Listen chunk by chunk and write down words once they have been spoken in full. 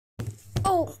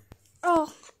Oh,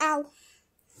 ow.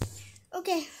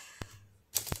 Okay.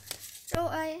 So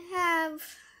I have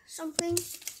something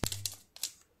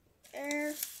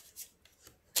there.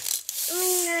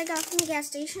 Something that I got from the gas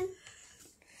station.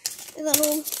 The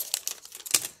little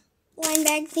wine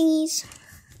bag thingies.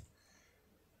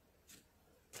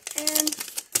 And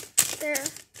they're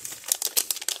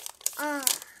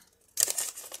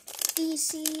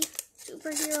DC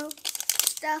superhero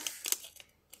stuff.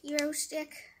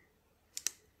 HEROSTIX.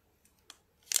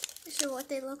 This is what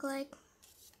they look like.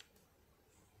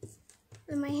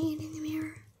 With my hand in the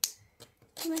mirror.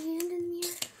 With my hand in the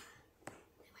mirror.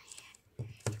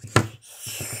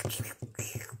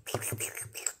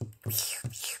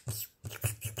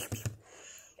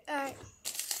 Alright.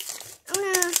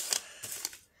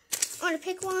 I'm gonna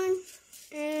pick one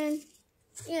and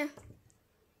yeah.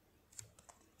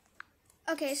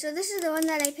 Okay, so this is the one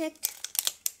that I picked.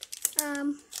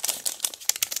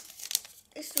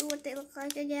 This is what they look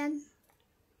like again.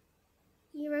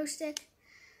 HEROSTIX.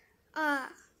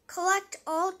 Collect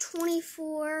all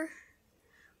 24,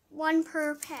 one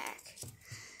per pack.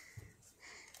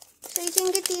 So you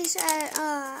can get these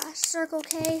at Circle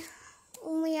K,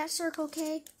 only at Circle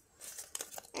K.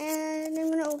 And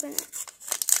I'm gonna open it.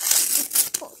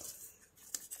 Pull.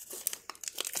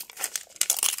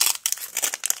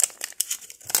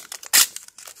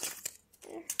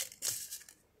 There.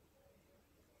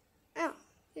 Oh,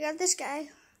 we got this guy.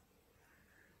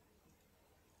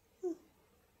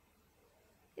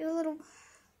 A little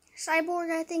cyborg,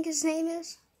 I think his name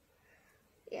is.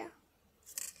 Yeah.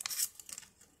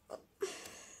 Oh.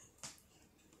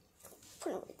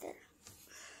 Put it right there.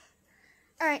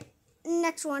 Alright,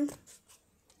 next one.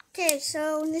 Okay,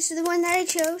 so this is the one that I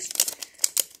chose.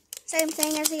 Same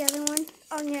thing as the other one.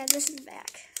 Oh yeah, this is the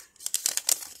back.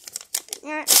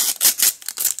 Alright.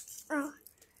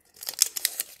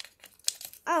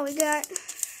 Oh, we got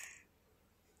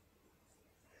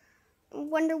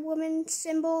Wonder Woman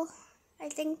symbol. I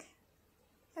think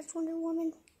that's Wonder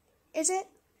Woman. Is it?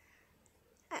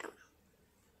 I don't know.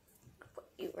 Put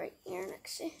you right here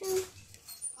next to him.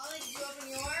 Ollie, did you open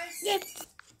yours? Yep.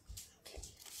 Okay.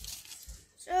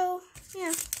 So,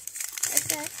 yeah. That's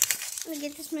that. Let me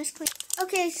get this mess clean.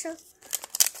 Okay, so,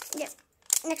 yeah.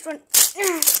 Next one.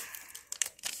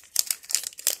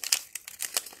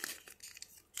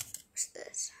 What's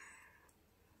this?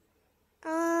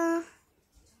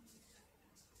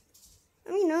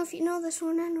 Let me know if you know this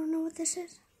one. I don't know what this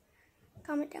is.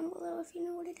 Comment down below if you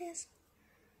know what it is.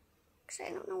 Because I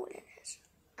don't know what it is.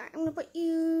 Alright, I'm going to put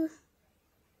you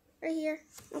right here.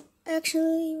 No,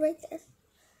 actually, right there.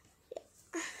 Yeah.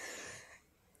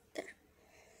 There.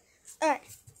 Alright.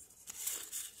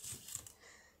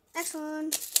 Next one.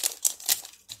 Is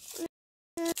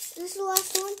this the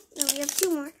last one? No, we have 2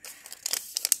 more.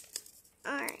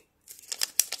 Alright.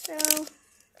 So,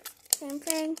 same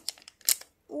thing.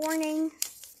 Warning.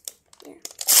 Here.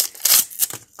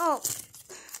 Oh,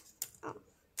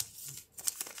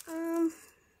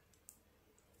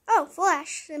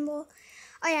 flash symbol.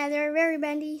 Oh yeah, they're very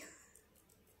bendy.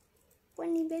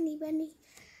 Bendy.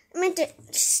 I meant to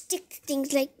stick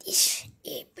things like this.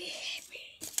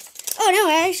 Oh no,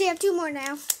 I actually have 2 more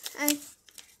now.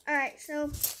 Alright, so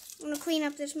I'm gonna clean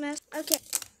up this mess. Okay,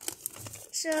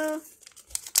 so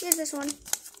here's this one.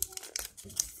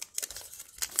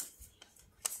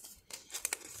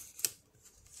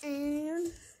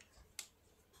 And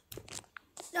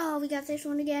oh, we got this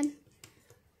one again.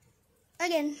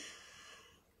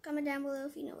 Comment down below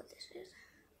if you know what this is,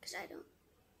 because I don't.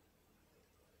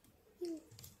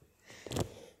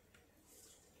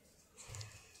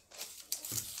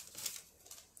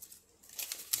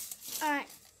 Alright,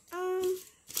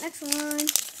 next one.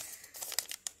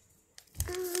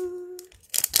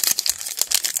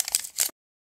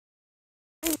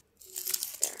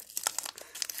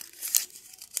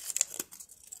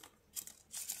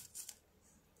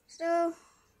 So,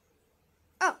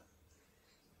 oh,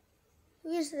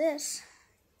 who is this?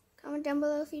 Comment down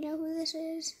below if you know who this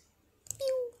is.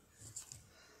 Pew.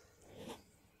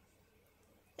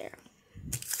 There.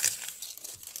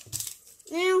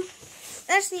 Now,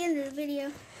 that's the end of the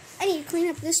video. I need to clean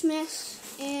up this mess,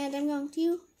 and I'm going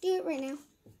to do it right now.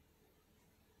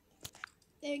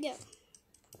 There you go.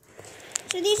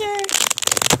 So these are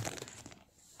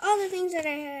all the things that I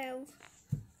have.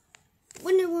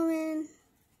 Wonder Woman.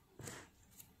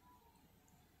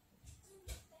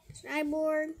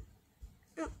 Cyborg.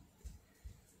 Oh,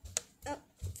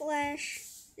 Flash.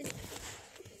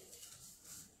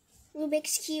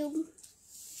 Rubik's Cube.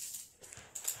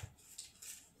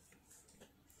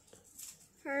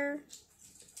 Her.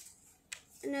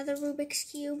 Another Rubik's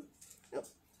Cube. Oh,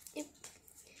 yep.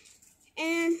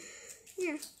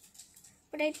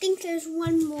 but I think there's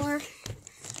one more.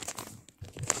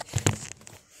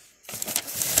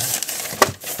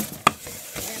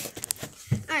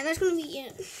 Alright, that's gonna be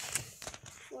it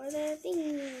for the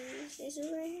things. This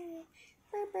is right here.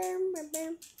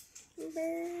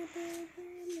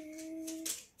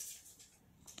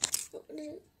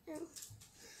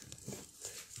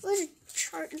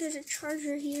 There's a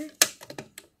charger here.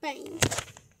 Bang.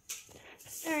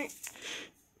 Alright.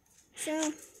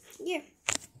 So, yeah.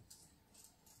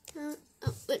 Oh,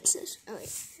 what's this? Oh,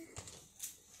 wait.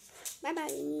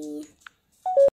 Bye-bye.